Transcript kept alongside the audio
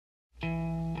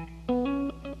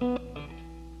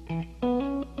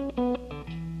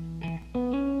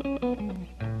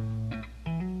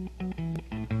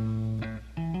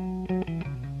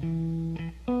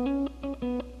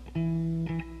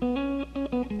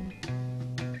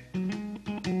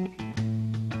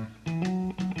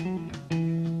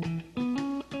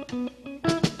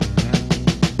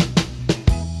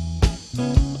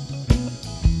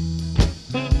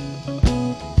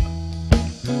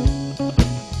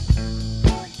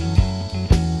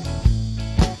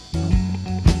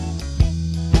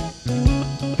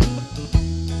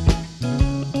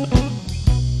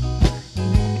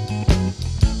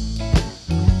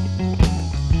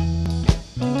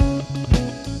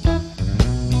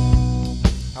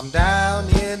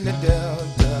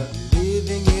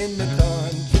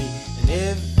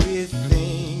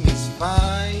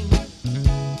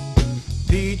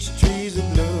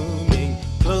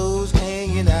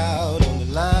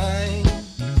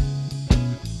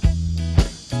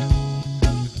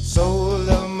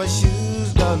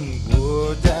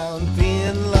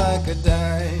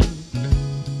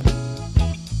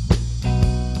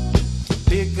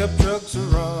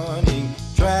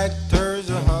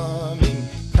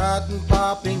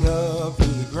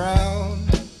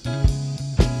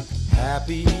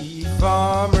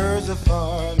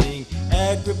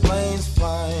planes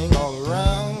flying all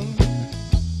around.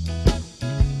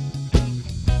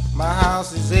 My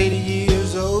house is 80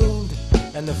 years old,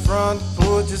 and the front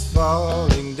porch is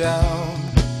falling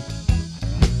down.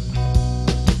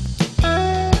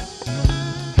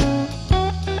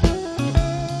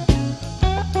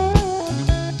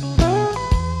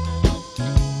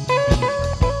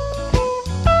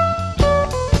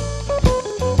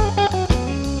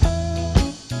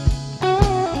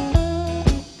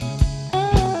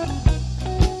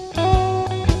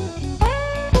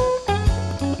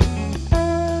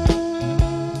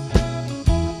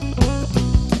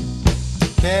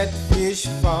 Catfish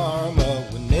farmer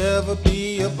will never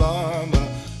be a farmer.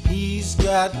 He's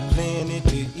got plenty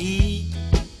to eat.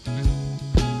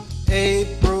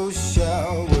 April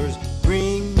showers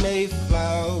bring May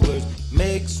flowers,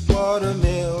 makes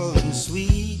watermelon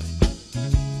sweet.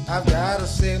 I've got a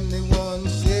 71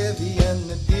 Chevy and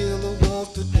the dealer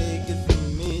wants to take it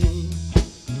from me.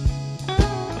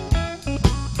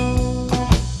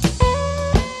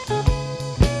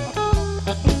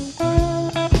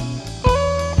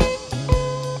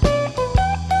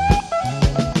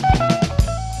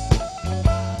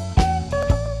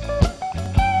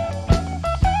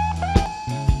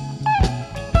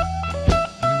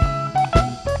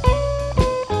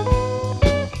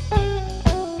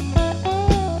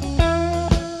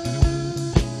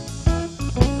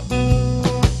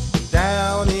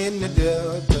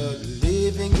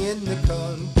 Living in the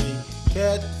country,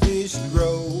 catfish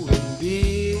growing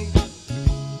big.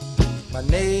 My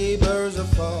neighbor's a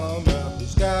farmer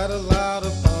who's got a lot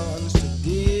of ponds to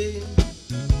dig.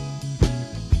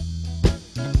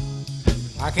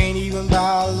 I can't even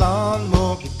buy a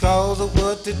lawnmower because of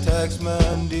what the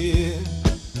taxman did.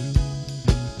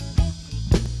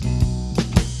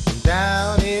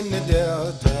 Down in the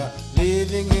Delta,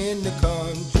 living in the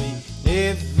country,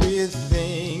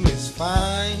 everything is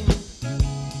fine.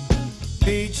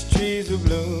 Peach trees are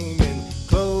blooming.